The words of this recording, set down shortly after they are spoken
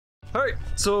Alright,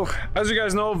 so as you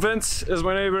guys know, Vince is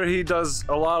my neighbor. He does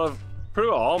a lot of, pretty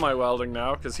well all my welding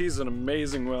now, because he's an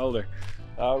amazing welder.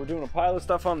 We're doing a pile of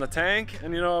stuff on the tank,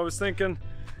 and you know, I was thinking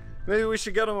maybe we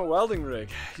should get him a welding rig.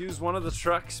 Use one of the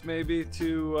trucks maybe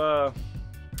to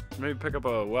maybe pick up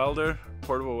a welder,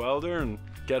 portable welder, and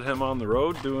get him on the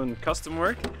road doing custom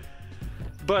work.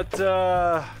 But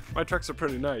my trucks are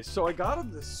pretty nice. So I got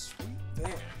him this sweet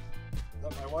thing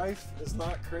that my wife is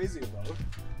not crazy about.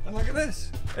 And look at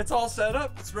this. It's all set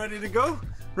up. It's ready to go.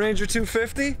 Ranger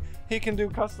 250. He can do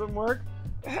custom work.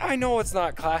 I know it's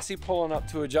not classy pulling up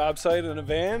to a job site in a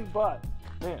van, but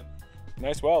man,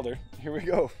 nice welder. Here we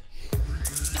go.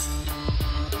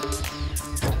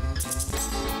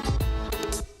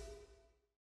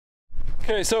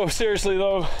 Okay, so seriously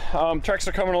though, trucks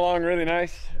are coming along really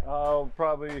nice. I'll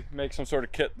probably make some sort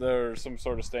of kit there, or some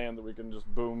sort of stand that we can just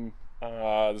boom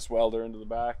this welder into the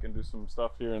back and do some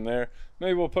stuff here and there.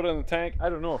 Maybe we'll put it in the tank, I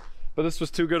don't know. But this was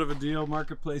too good of a deal,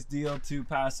 marketplace deal, to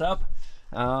pass up.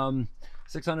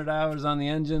 600 hours on the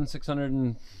engine,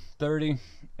 630,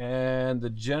 and the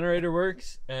generator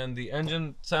works and the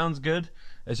engine sounds good.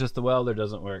 It's just the welder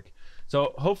doesn't work.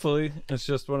 So hopefully it's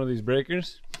just one of these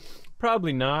breakers.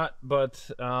 Probably not, but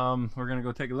we're gonna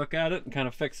go take a look at it and kind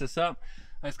of fix this up.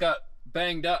 I just got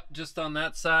banged up just on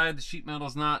that side. The sheet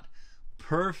metal's not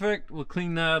perfect. We'll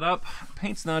clean that up.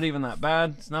 Paint's not even that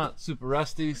bad. It's not super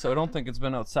rusty, so I don't think it's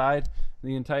been outside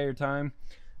the entire time.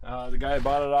 The guy I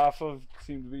bought it off of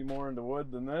seemed to be more into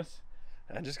wood than this.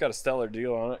 I just got a stellar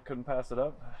deal on it. Couldn't pass it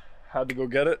up. Had to go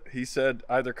get it. He said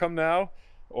either come now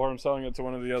or I'm selling it to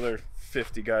one of the other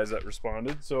 50 guys that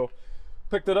responded. So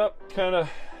picked it up,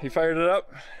 he fired it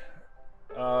up,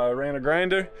 ran a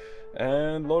grinder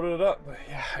and loaded it up. But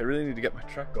yeah, I really need to get my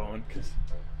truck going because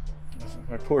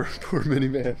my poor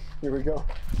minivan. Here we go.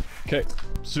 Okay,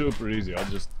 super easy. I'll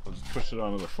just push it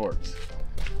onto the forks.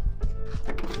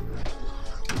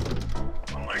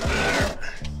 I'm like there.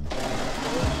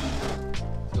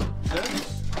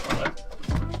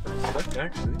 Stuck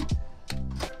actually.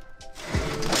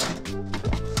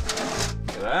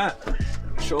 Look at that.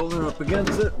 Shoulder up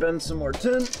against it, bend some more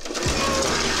tin.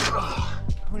 Oh,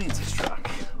 who needs this truck,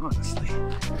 honestly?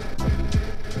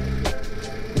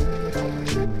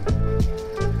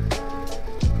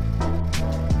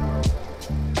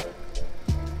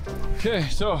 Okay,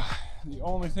 so the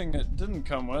only thing it didn't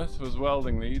come with was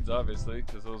welding leads, obviously,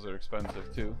 because those are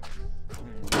expensive too.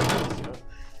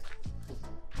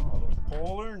 Oh, the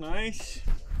Polar, nice.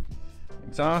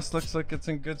 Exhaust looks like it's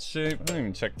in good shape. I didn't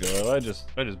even check the oil. I just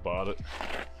bought it.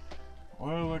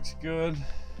 Oil looks good.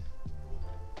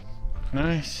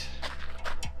 Nice.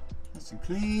 Nice and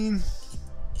clean.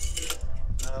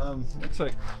 Looks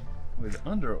like we're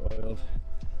under oiled.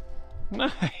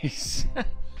 Nice.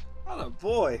 Oh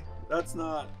boy.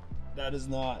 That is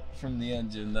not from the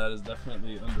engine. That is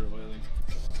definitely under oiling.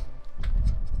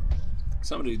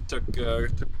 Somebody took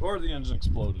or the engine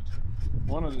exploded.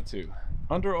 One of the two.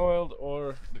 Under-oiled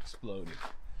or exploded.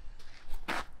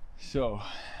 So,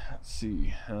 let's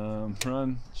see.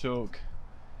 Run, choke.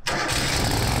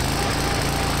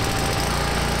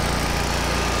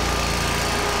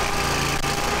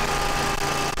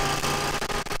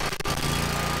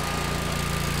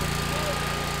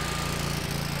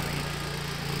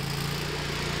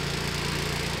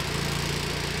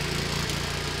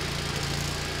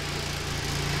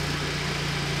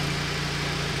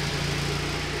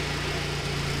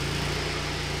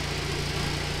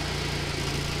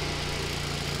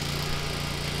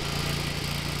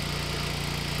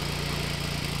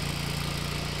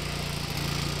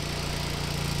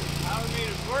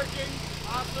 Working,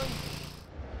 awesome.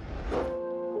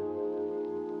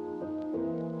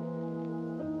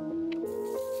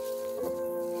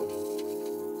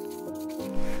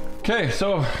 Okay,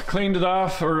 so cleaned it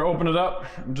off or opened it up,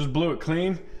 just blew it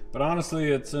clean, but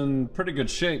honestly it's in pretty good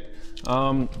shape.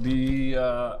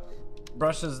 The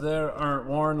brushes there aren't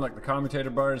worn, like the commutator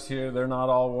bars here, they're not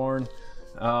all worn.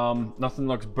 Nothing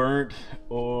looks burnt,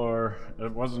 or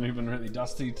it wasn't even really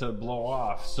dusty to blow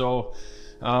off. So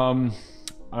I'm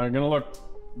gonna look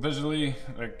visually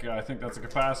like I think that's a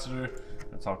capacitor.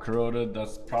 That's all corroded.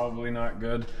 That's probably not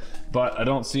good, but I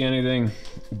don't see anything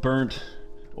burnt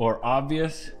or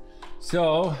obvious.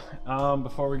 So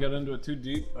before we get into it too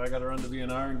deep, I gotta run to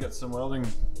VNR and get some welding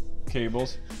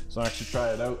cables so I actually try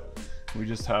it out. We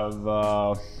just have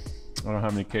I don't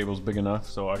have any cables big enough,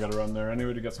 so I gotta run there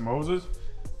anyway to get some hoses,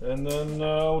 and then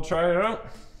we'll try it out.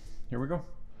 Here we go.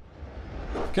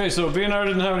 Okay, so VNR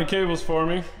didn't have any cables for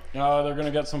me. They're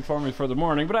gonna get some for me for the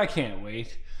morning, but I can't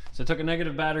wait. So I took a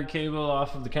negative battery cable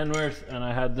off of the Kenworth and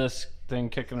I had this thing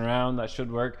kicking around that should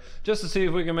work, just to see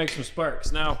if we can make some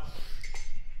sparks. Now,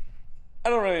 I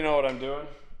don't really know what I'm doing.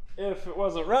 If it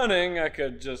wasn't running, I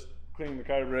could just clean the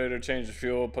carburetor, change the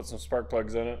fuel, put some spark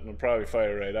plugs in it, and it'll probably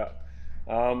fire right up.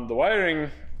 The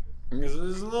wiring is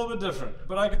a little bit different,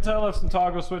 but I can tell if some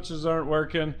toggle switches aren't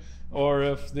working, or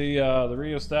if the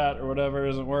rheostat or whatever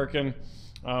isn't working.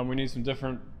 We need some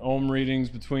different ohm readings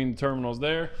between the terminals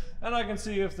there, and I can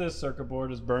see if this circuit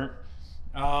board is burnt.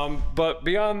 But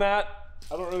beyond that,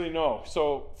 I don't really know.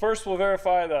 So first we'll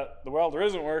verify that the welder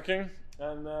isn't working,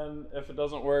 and then if it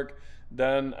doesn't work,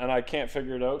 then, and I can't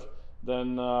figure it out,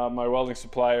 then my welding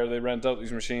supplier, they rent out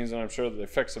these machines and I'm sure that they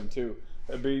fix them too.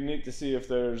 It'd be neat to see if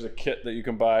there's a kit that you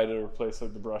can buy to replace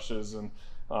like the brushes and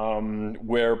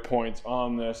wear points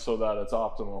on this so that it's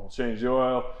optimal. Change the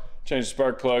oil, change the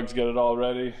spark plugs, get it all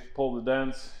ready, pull the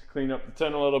dents, clean up the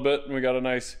tin a little bit, and we got a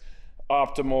nice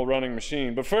optimal running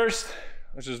machine. But first,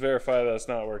 let's just verify that it's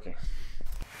not working.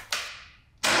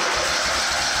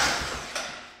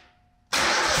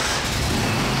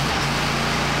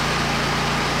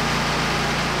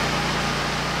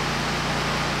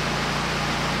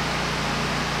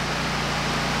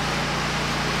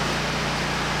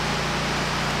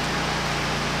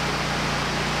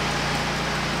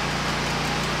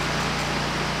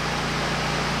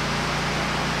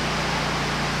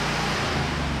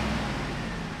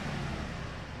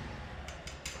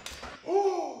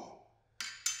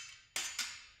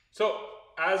 So,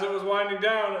 as it was winding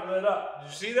down, it lit up. Did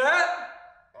you see that?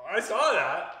 Oh, I saw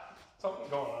that. Something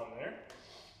going on there.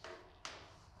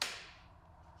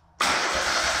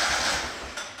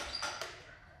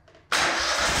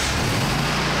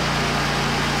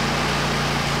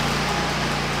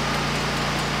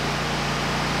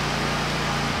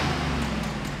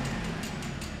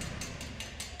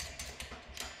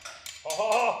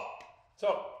 Oh,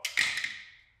 so,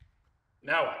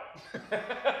 now what?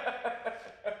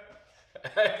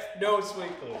 No sweet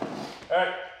clue.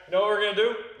 Alright, you know what we're gonna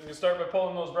do? We're gonna start by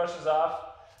pulling those brushes off.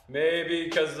 Maybe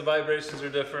because the vibrations are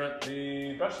different,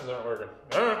 the brushes aren't working.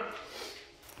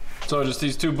 So just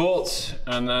these two bolts,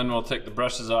 and then we'll take the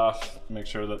brushes off, make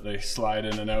sure that they slide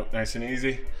in and out nice and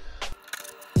easy.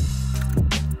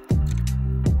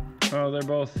 Oh, they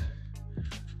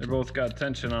both got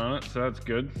tension on it, so that's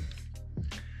good.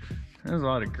 There's a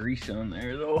lot of grease on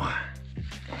there though.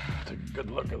 Take a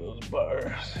good look at those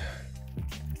bars.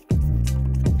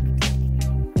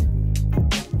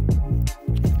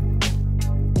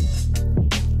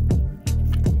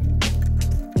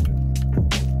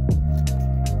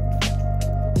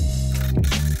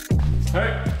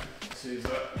 Alright, see if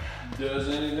that does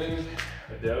anything.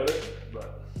 I doubt it,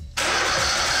 but.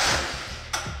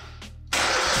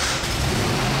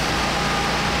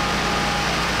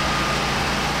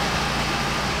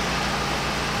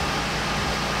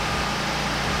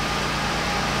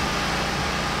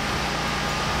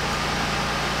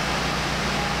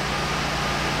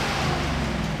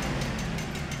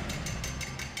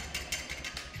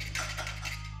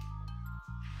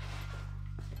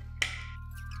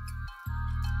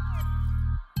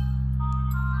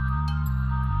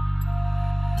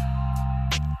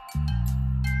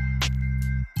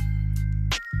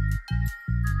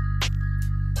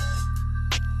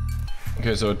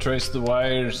 Okay, so trace the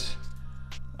wires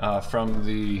from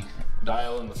the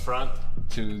dial in the front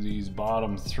to these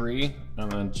bottom three,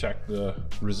 and then check the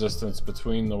resistance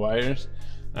between the wires.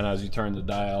 And as you turn the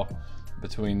dial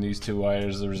between these two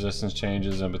wires, the resistance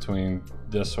changes, and between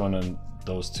this one and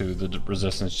those two, the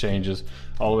resistance changes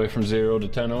all the way from 0 to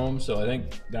 10 ohms. So I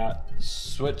think that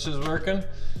switch is working.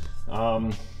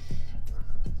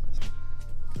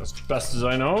 As best as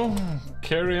I know,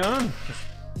 carry on.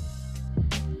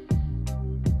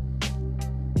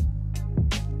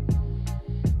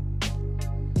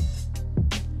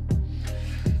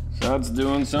 That's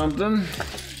doing something.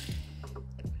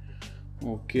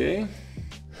 Okay.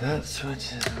 That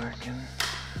switch is working.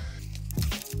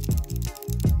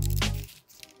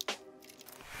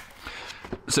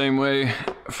 Same way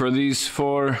for these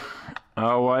four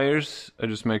wires. I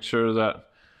just make sure that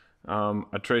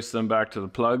I trace them back to the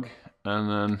plug and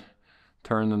then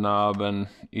turn the knob, and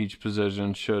each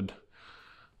position should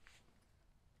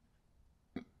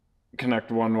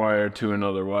connect one wire to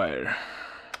another wire.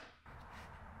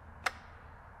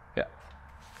 Yeah.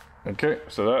 Okay,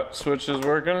 so that switch is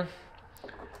working.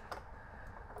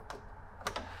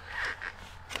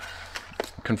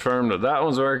 Confirm that that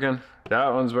one's working,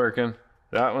 that one's working,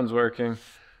 that one's working,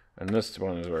 and this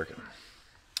one is working.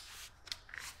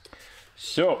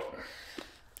 So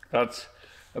that's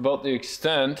about the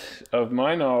extent of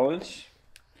my knowledge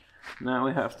Now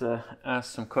we have to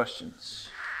ask some questions.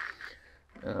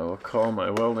 And I will call my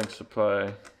welding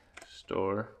supply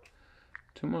store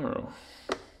tomorrow.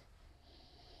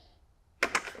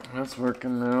 That's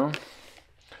working now.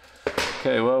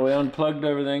 Okay, well, we unplugged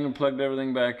everything and plugged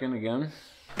everything back in again.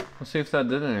 Let's see if that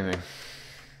did anything.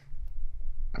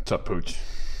 What's up, Pooch?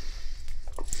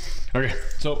 Okay,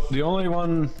 so the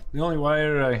only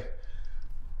wire I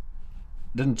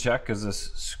didn't check is this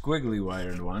squiggly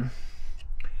wired one.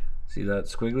 See that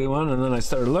squiggly one? And then I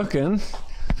started looking,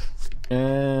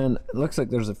 and it looks like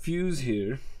there's a fuse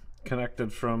here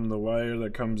connected from the wire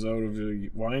that comes out of the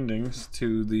windings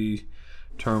to the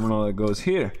terminal that goes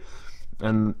here.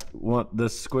 And what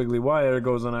this squiggly wire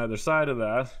goes on either side of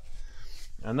that,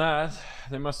 and that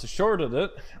they must have shorted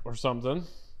it or something.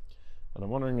 And I'm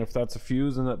wondering if that's a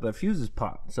fuse and that the fuse is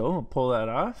popped. So I'll pull that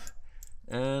off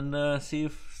and see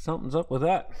if something's up with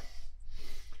that.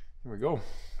 Here we go.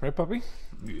 Right, puppy?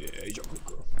 Yeah, you're a good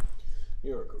girl.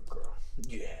 You're a good girl.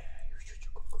 Yeah, you're such a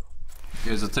good girl.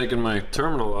 Guys, I've taken my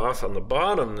terminal off on the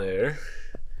bottom there.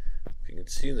 If you can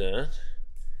see that.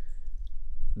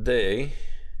 They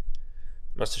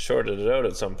must have shorted it out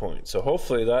at some point. So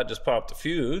hopefully that just popped the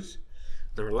fuse.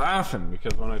 They were laughing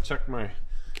because when I checked my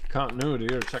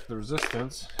continuity or check the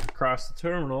resistance across the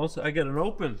terminals, I get an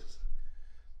open.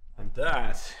 And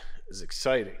that is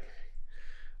exciting.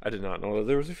 I did not know that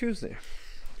there was a fuse there.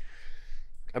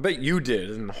 I bet you did,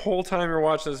 and the whole time you're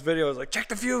watching this video I was like, check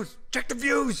the fuse, check the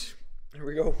fuse. Here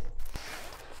we go.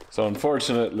 So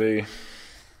unfortunately,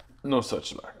 no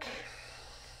such luck.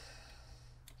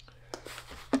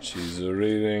 She's a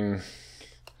reading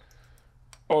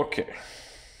okay.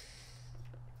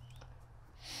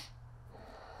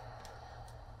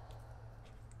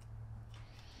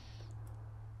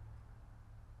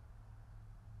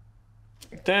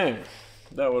 Dang,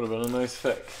 that would have been a nice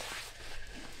fix.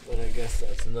 But I guess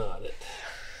that's not it.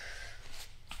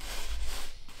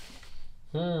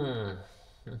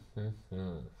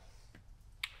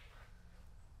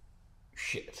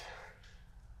 Shit.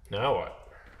 Now what?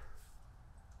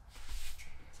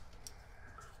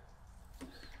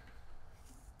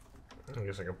 I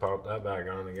guess I can pop that back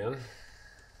on again.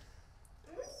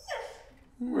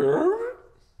 What's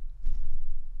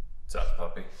up,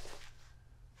 puppy?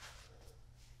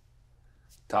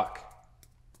 Talk.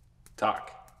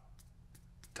 Talk.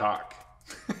 Talk.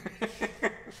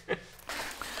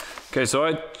 Okay, so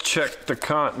I checked the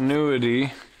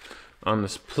continuity on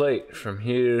this plate from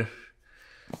here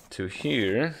to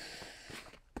here.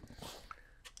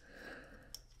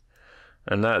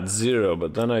 And that's 0,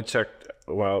 but then I checked,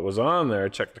 while it was on there, I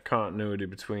checked the continuity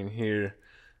between here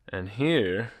and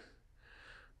here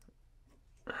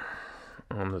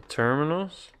on the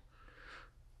terminals,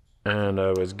 and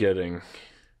I was getting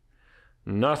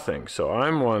nothing. So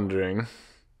I'm wondering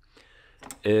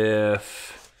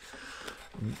if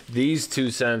these two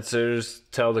sensors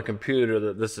tell the computer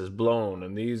that this is blown,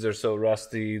 and these are so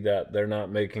rusty that they're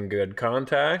not making good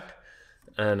contact,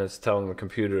 and it's telling the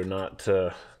computer not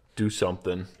to do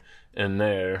something in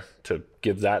there to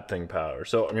give that thing power.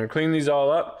 So I'm gonna clean these all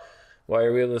up,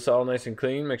 wire wheel this all nice and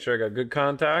clean, make sure I got good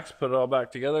contacts, put it all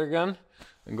back together again,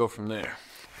 and go from there.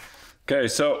 Okay,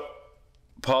 so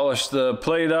polish the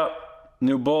plate up,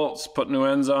 new bolts, put new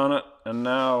ends on it, and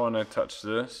now when I touch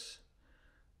this,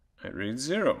 it reads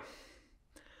 0.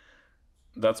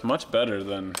 That's much better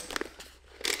than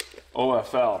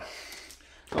OFL.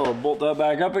 So we'll bolt that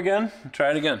back up again, and try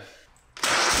it again.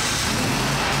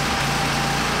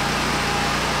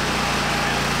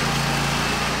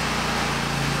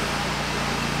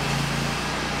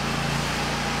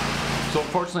 So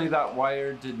unfortunately that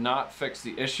wire did not fix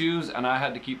the issues, and I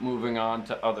had to keep moving on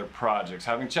to other projects.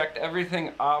 Having checked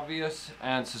everything obvious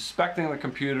and suspecting the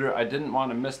computer, I didn't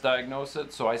want to misdiagnose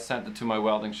it, so I sent it to my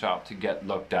welding shop to get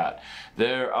looked at.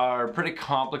 There are pretty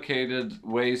complicated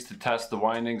ways to test the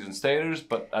windings and stators,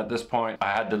 but at this point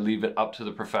I had to leave it up to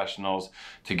the professionals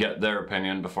to get their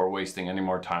opinion before wasting any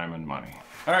more time and money.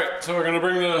 Alright, so we're going to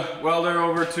bring the welder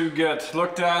over to get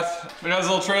looked at. We got this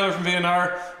little trailer from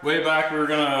V&R. Way back we were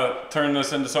going to turn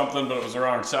this into something, but it was the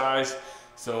wrong size.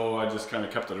 So I just kind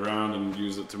of kept it around and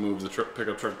used it to move the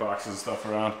pickup truck boxes and stuff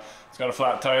around. It's got a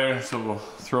flat tire, so we'll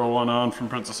throw one on from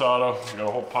Princess Auto. We got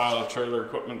a whole pile of trailer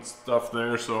equipment stuff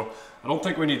there, so I don't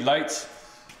think we need lights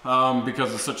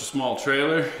because it's such a small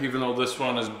trailer, even though this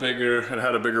one is bigger. It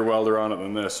had a bigger welder on it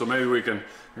than this. So maybe we can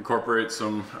incorporate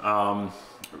some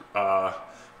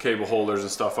cable holders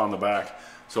and stuff on the back.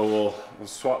 So we'll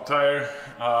swap tire.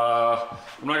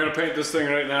 I'm not gonna paint this thing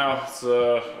right now.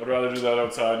 I'd rather do that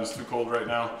outside. It's too cold right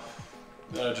now.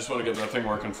 I just want to get that thing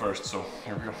working first. So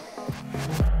here we go.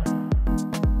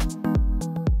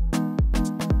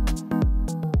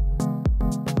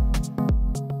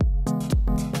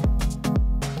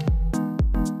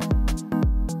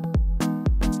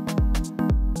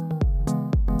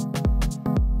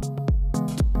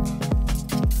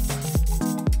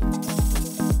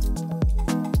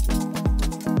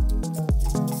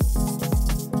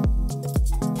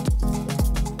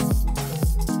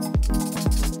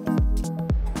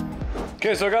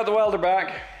 Okay, so I got the welder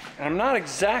back, and I'm not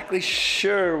exactly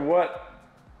sure what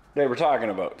they were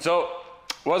talking about. So,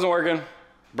 it wasn't working,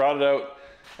 brought it out,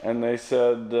 and they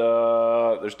said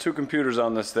there's 2 computers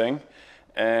on this thing,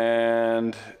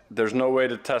 and there's no way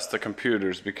to test the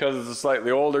computers. Because it's a slightly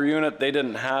older unit, they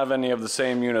didn't have any of the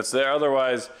same units there.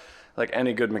 Otherwise, like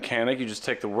any good mechanic, you just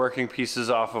take the working pieces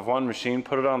off of one machine,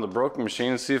 put it on the broken machine,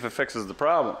 and see if it fixes the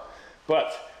problem.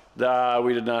 But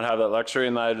we did not have that luxury,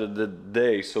 and neither did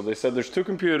they. So they said there's 2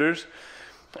 computers,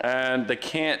 and they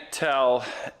can't tell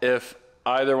if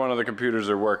either one of the computers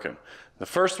are working. The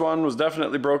first one was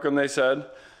definitely broken, they said,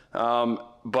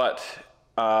 but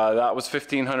that was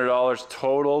 $1,500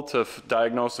 total to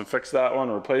diagnose and fix that one,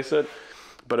 replace it.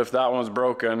 But if that one's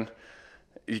broken,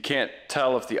 you can't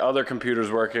tell if the other computer's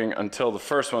working until the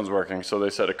first one's working. So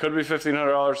they said it could be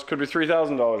 $1,500, could be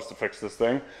 $3,000 to fix this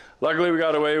thing. Luckily we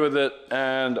got away with it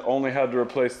and only had to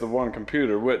replace the one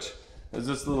computer, which is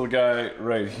this little guy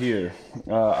right here.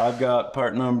 I've got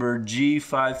part number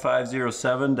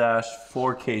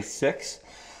G5507-4K6,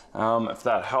 if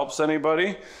that helps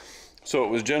anybody. So it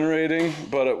was generating,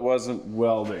 but it wasn't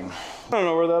welding. I don't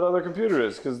know where that other computer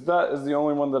is, because that is the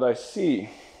only one that I see.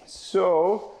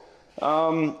 So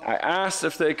I asked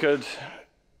if I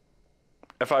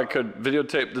could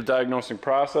videotape the diagnosing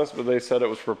process, but they said it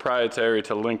was proprietary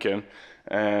to Lincoln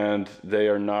and they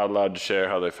are not allowed to share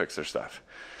how they fix their stuff.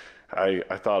 I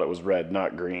thought it was red,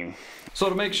 not green. So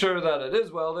to make sure that it is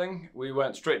welding, we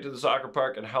went straight to the soccer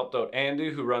park and helped out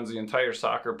Andy, who runs the entire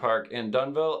soccer park in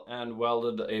Dunnville, and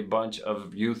welded a bunch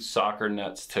of youth soccer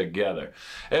nets together.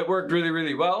 It worked really,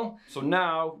 really well. So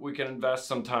now we can invest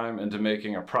some time into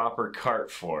making a proper cart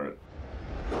for it.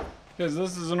 Because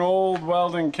this is an old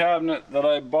welding cabinet that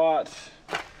I bought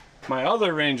my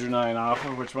other Ranger 9 off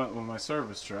of, which went with my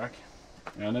service truck.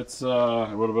 And it's, it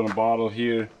would have been a bottle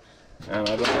here. And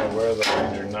I don't know where the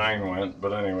Ranger 9 went,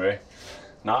 but anyway,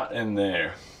 not in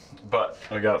there. But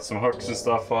I got some hooks and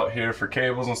stuff out here for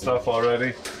cables and stuff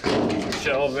already.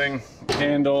 Shelving,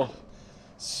 handle.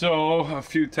 So, a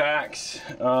few tacks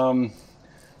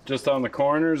just on the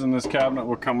corners, and this cabinet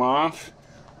will come off.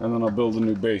 And then I'll build a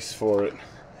new base for it.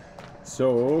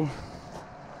 So,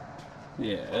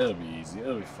 yeah, it'll be easy,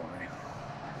 it'll be fine.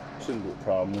 Shouldn't be a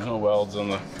problem, there's no welds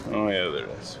on the, oh yeah, there it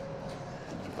is.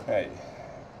 Hey,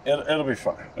 it'll be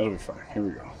fine, it'll be fine, here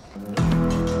we go.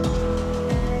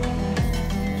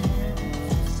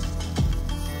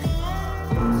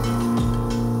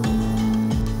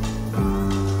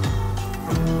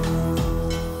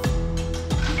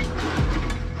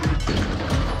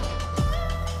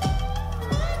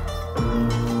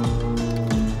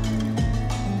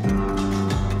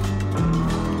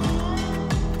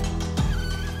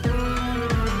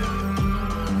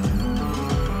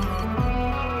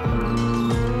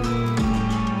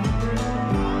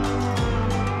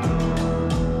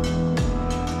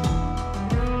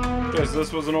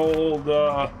 This was an old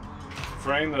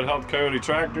frame that held Coyote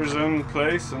tractors in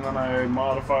place, and then I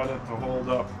modified it to hold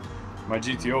up my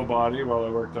GTO body while I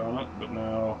worked on it, but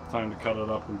now time to cut it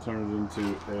up and turn it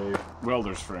into a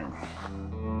welder's frame.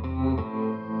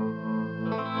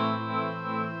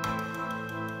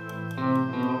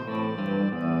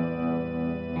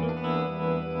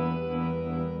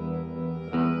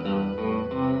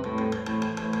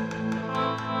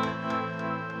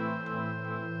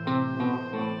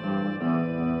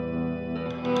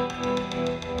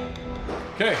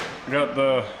 Okay, I got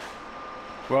the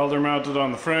welder mounted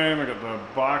on the frame, I got the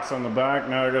box on the back.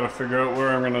 Now I gotta figure out where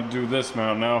I'm gonna do this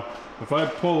mount. Now, if I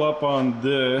pull up on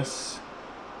this,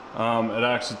 it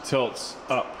actually tilts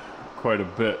up quite a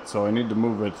bit, so I need to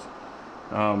move it.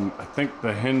 I think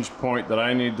the hinge point that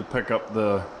I need to pick up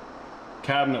the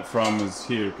cabinet from is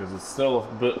here, because it's still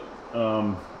a bit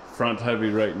front heavy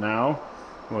right now.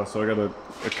 Well, so I gotta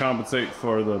compensate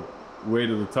for the weight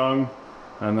of the tongue,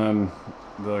 and then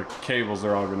the cables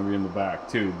are all going to be in the back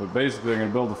too. But basically I'm going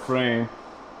to build a frame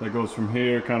that goes from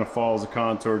here, kind of follows the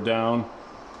contour down,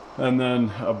 and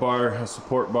then a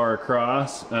support bar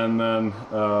across, and then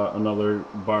another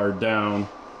bar down,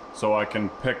 so I can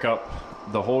pick up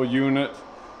the whole unit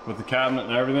with the cabinet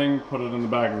and everything, put it in the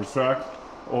back of the truck.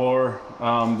 Or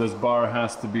this bar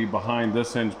has to be behind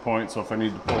this hinge point, so if I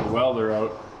need to pull the welder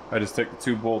out, I just take the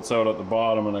 2 bolts out at the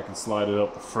bottom and I can slide it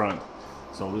up the front.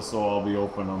 So this will all be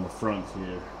open on the front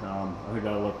here. I think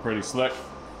that'll look pretty slick.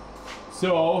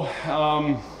 So,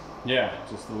 yeah,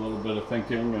 just a little bit of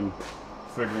thinking and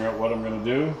figuring out what I'm gonna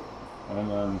do, and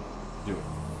then do it.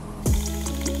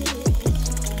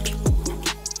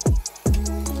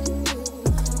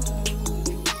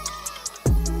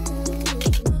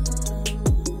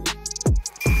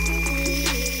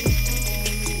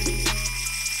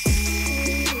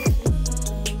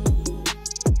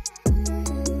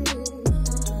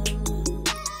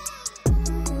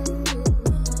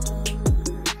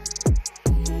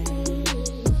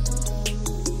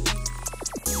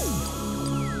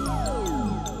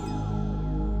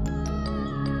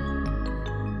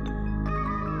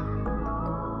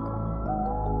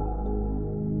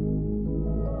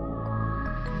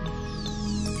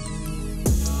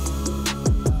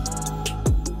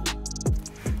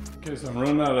 Okay, so I'm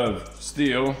running out of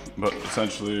steel, but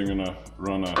essentially I'm gonna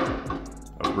run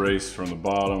a brace from the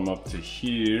bottom up to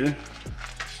here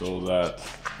so that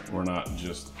we're not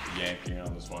just yanking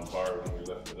on this one part when we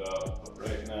lift it up. But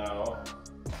right now,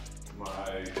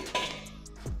 my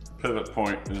pivot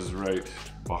point is right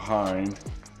behind,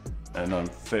 and I'm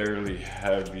fairly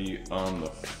heavy on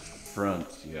the front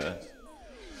yet.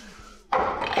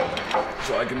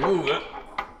 So I can move it,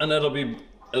 and it'll be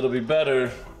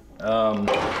better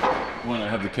when I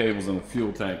have the cables and the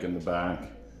fuel tank in the back.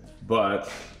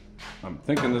 But I'm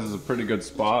thinking this is a pretty good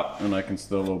spot, and I can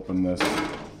still open this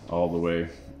all the way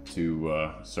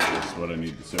to service what I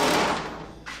need to service.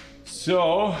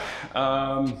 So,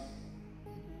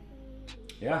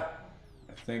 yeah,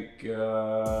 I think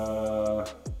I'm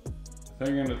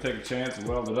gonna take a chance and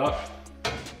weld it up,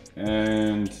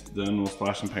 and then we'll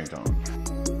splash some paint on.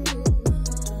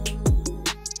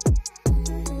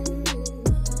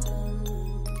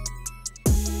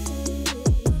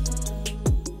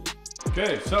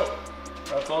 Okay, so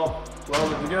that's all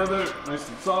welded together, nice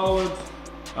and solid.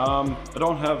 I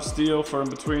don't have steel for in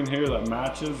between here that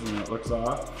matches and it looks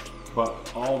off,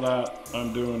 but all that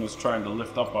I'm doing is trying to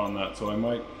lift up on that, so I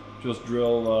might just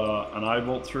drill an eye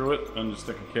bolt through it and just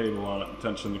stick a cable on it and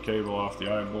tension the cable off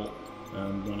the eye bolt,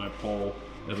 and when I pull,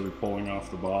 it'll be pulling off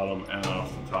the bottom and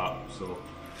off the top, so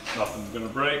nothing's gonna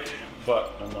break,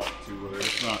 but I'm not too worried.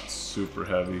 It's not super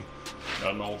heavy.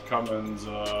 Got an old Cummins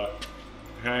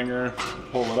hanger to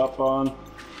pull it up on.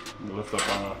 You lift up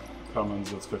on a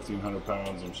Cummins that's 1,500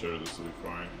 pounds. I'm sure this will be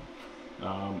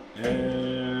fine.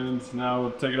 And now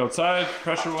we'll take it outside,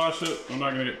 pressure wash it. I'm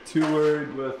not gonna get too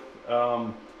worried with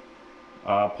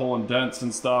pulling dents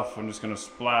and stuff. I'm just gonna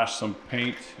splash some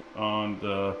paint on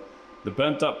the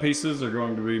bent up pieces are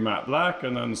going to be matte black,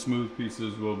 and then the smooth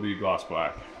pieces will be gloss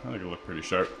black. I think it'll look pretty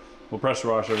sharp. We'll pressure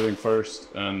wash everything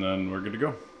first, and then we're good to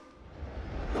go.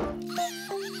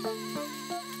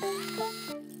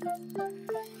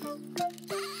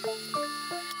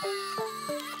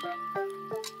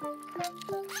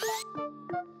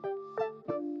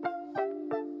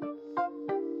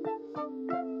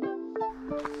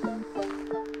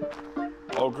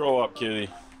 Oh, grow up, kitty.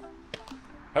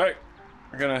 All right,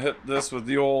 we're gonna hit this with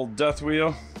the old death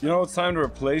wheel. You know, it's time to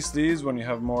replace these when you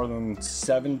have more than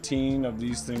 17 of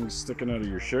these things sticking out of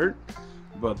your shirt.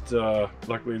 But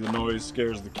luckily the noise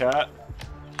scares the cat.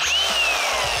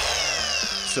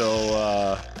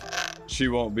 So she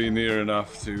won't be near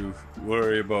enough to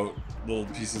worry about little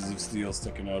pieces of steel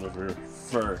sticking out of her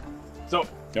fur. So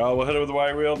we'll hit it with the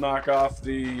wire wheel, knock off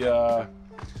the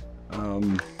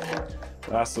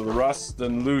last of the rust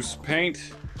and loose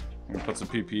paint. I'm gonna put some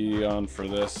PPE on for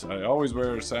this. I always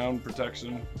wear sound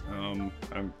protection.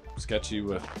 I'm sketchy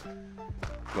with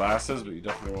glasses, but you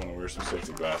definitely want to wear some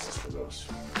safety glasses for those.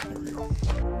 Here we go.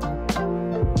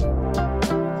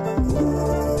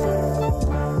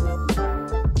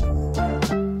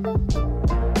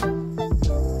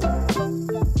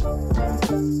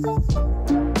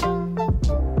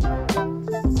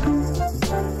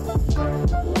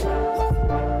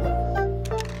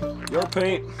 Your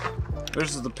paint.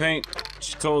 This is the paint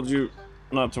she told you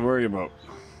not to worry about.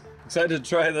 Excited to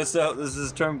try this out. This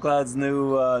is Thermoclad's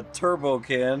new turbo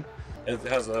can. It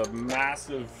has a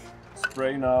massive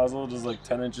spray nozzle, just like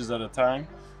 10 inches at a time.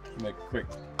 You make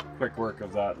quick work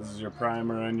of that. This is your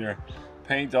primer and your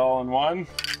paint all in one.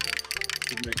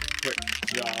 Just make a quick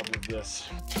job of this.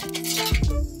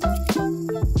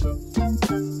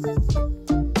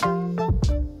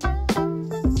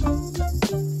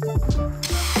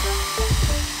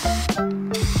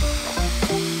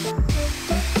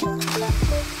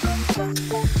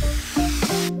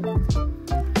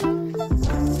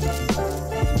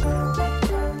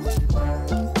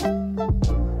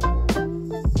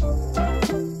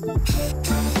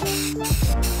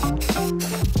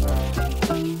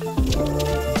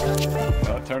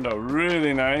 Turned out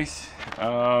really nice.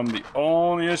 The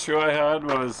only issue I had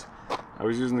was I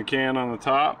was using the can on the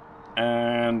top,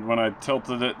 and when I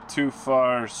tilted it too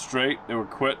far straight, it would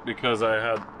quit because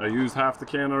I used half the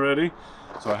can already,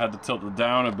 so I had to tilt it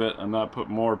down a bit, and that put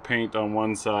more paint on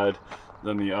one side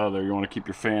than the other. You want to keep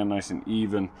your fan nice and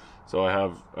even, so I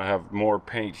have more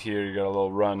paint here. You got a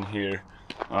little run here,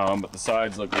 but the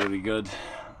sides look really good.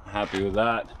 Happy with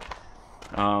that.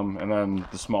 And then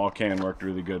the small can worked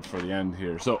really good for the end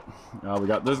here. So we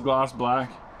got this gloss black,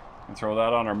 and throw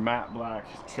that on our matte black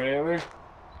trailer,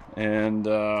 and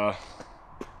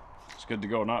it's good to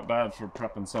go. Not bad for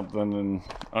prepping something in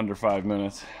under 5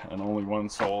 minutes, and only one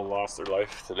soul lost their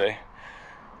life today.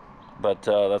 But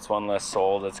that's one less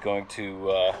soul that's going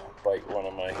to bite one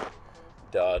of my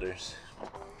daughters.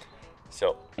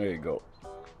 So there you go.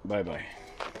 Bye-bye.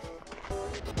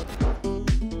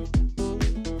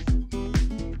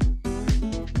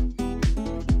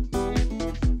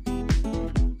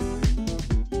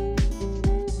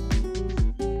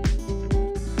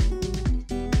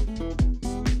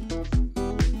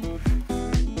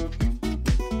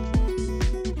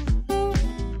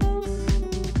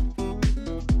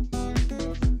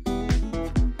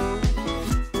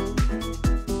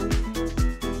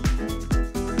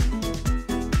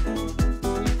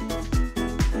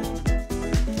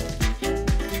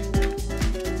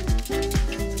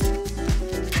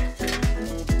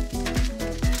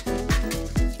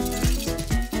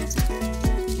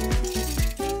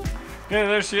 Okay,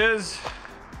 there she is.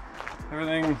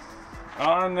 Everything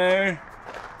on there.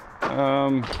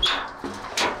 Got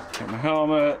my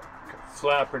helmet, got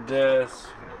flapper disc,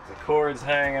 got the cords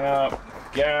hanging up,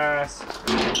 gas.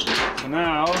 So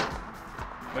now,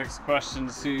 next question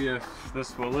to see if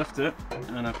this will lift it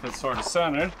and if it's sort of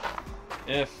centered.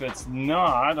 If it's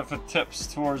not, if it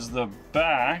tips towards the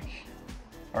back,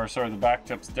 or sorry, the back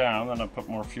tips down, then I put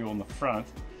more fuel in the front.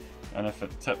 And if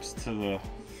it tips to the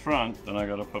front, then I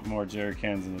gotta put more jerry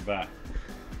cans in the back.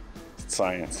 It's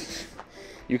science.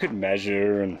 You could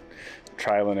measure and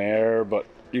trial and error, but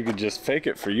you could just fake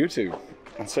it for YouTube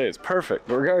and say it's perfect.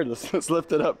 But regardless, let's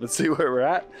lift it up and see where we're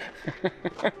at.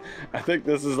 I think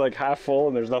this is like half full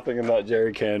and there's nothing in that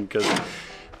jerry can because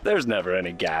there's never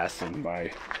any gas in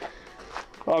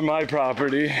on my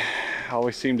property.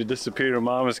 Always seem to disappear in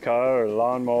Mama's car or the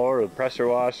lawnmower or the pressure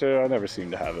washer. I never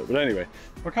seem to have it. But anyway,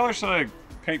 what color should I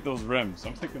paint those rims?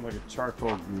 I'm thinking like a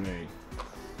charcoal gray.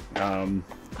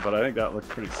 But I think that looks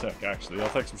pretty sick actually. I'll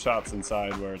take some shots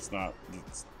inside where it's not,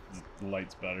 the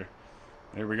light's better.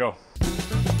 Here we go.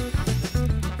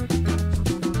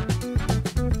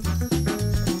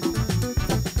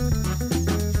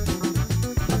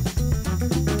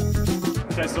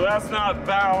 Okay, so that's not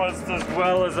balanced as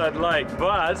well as I'd like,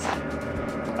 but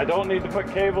I don't need to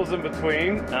put cables in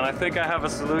between, and I think I have a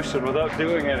solution without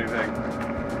doing anything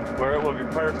where it will be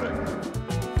perfect.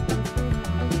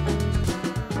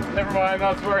 Never mind,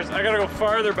 that's worse. I gotta go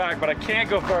farther back, but I can't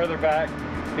go farther back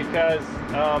because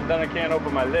then I can't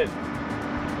open my lid.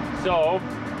 So,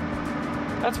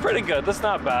 that's pretty good. That's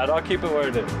not bad. I'll keep it where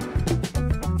it is.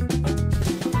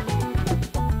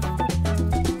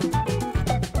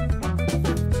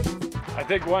 I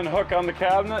think one hook on the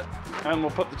cabinet, and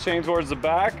we'll put the chain towards the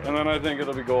back, and then I think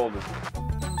it'll be golden.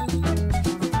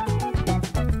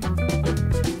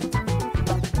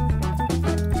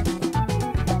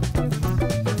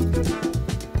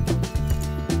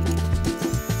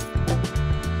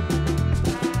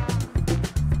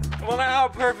 Well, now how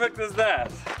perfect is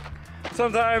that?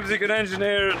 Sometimes you can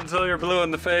engineer it until you're blue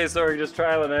in the face, or you just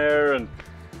trial and error and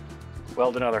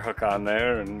weld another hook on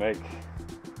there and make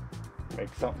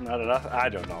something out of nothing. I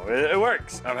don't know. It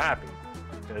works. I'm happy.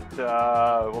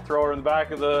 We'll throw her in the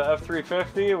back of the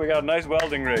F350. We got a nice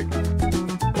welding rig.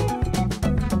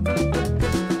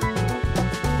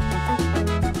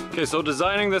 Okay, so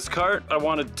designing this cart, I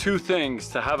wanted two things: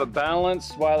 to have it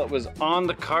balanced while it was on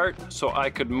the cart so I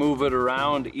could move it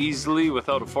around easily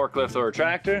without a forklift or a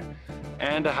tractor,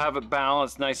 and to have it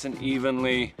balanced nice and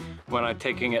evenly when I'm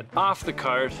taking it off the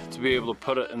cart to be able to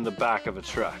put it in the back of a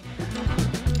truck.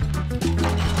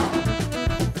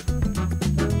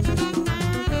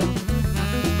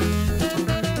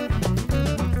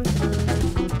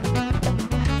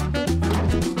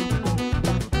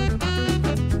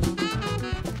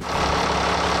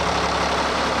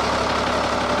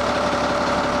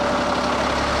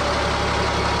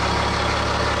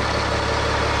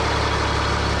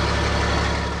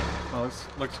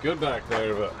 Looks good back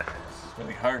there, but it's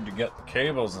really hard to get the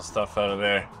cables and stuff out of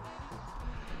there.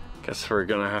 Guess we're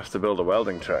gonna have to build a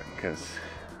welding truck because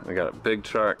we got a big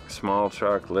truck, small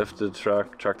truck, lifted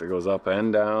truck, truck that goes up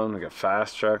and down. We got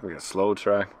fast truck, we got slow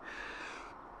truck.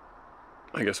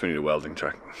 I guess we need a welding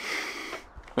truck.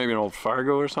 Maybe an old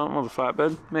Fargo or something with a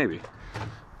flatbed, maybe.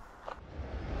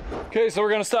 Okay, so we're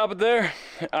gonna stop it there.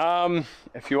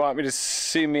 If you want me to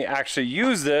see me actually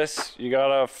use this, you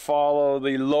gotta follow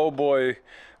the lowboy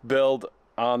build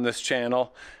on this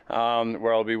channel,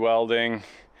 where I'll be welding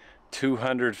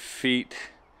 200 feet,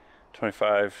 100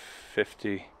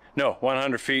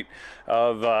 feet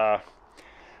of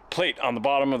plate on the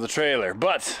bottom of the trailer.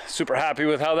 But super happy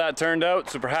with how that turned out.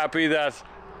 Super happy that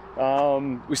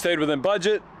we stayed within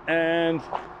budget and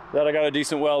that I got a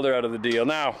decent welder out of the deal.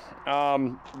 Now,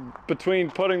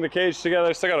 between putting the cage together,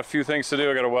 I still got a few things to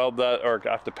do. I got to weld that, or I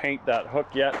have to paint that hook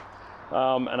yet,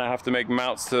 and I have to make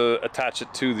mounts to attach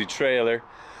it to the trailer.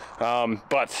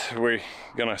 But we're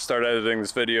gonna start editing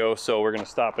this video, so we're gonna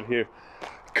stop it here.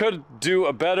 could do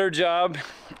a better job.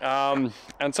 And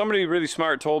somebody really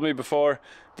smart told me before,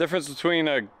 the difference between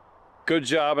a good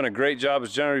job and a great job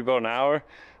is generally about an hour.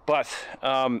 But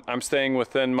I'm staying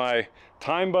within my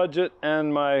time budget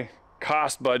and my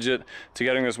cost budget to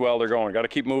getting this welder going. Got to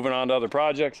keep moving on to other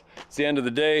projects. It's the end of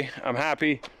the day. I'm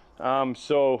happy. Yeah,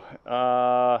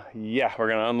 we're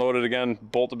gonna unload it again,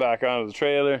 bolt it back onto the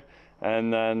trailer,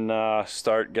 and then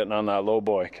start getting on that low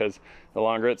boy, because the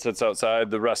longer it sits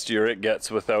outside, the rustier it gets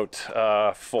without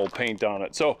full paint on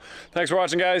it. So thanks for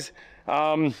watching, guys.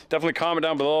 Definitely comment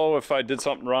down below if I did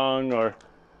something wrong, or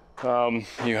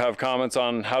you have comments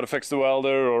on how to fix the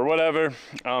welder or whatever.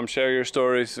 Share your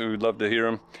stories. We'd love to hear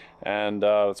them, and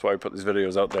that's why we put these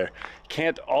videos out there.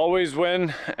 Can't always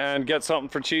win and get something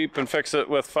for cheap and fix it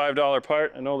with $5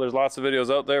 part. I know there's lots of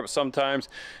videos out there, but sometimes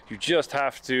you just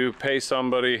have to pay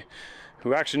somebody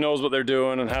who actually knows what they're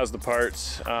doing and has the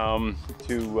parts to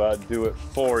do it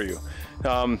for you.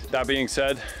 That being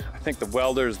said, I think the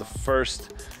welder is the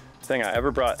first thing I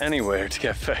ever brought anywhere to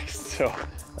get fixed. So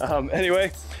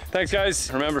anyway, thanks guys.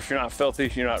 Remember, if you're not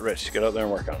filthy, you're not rich. Get out there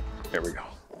and work on it. Here we go.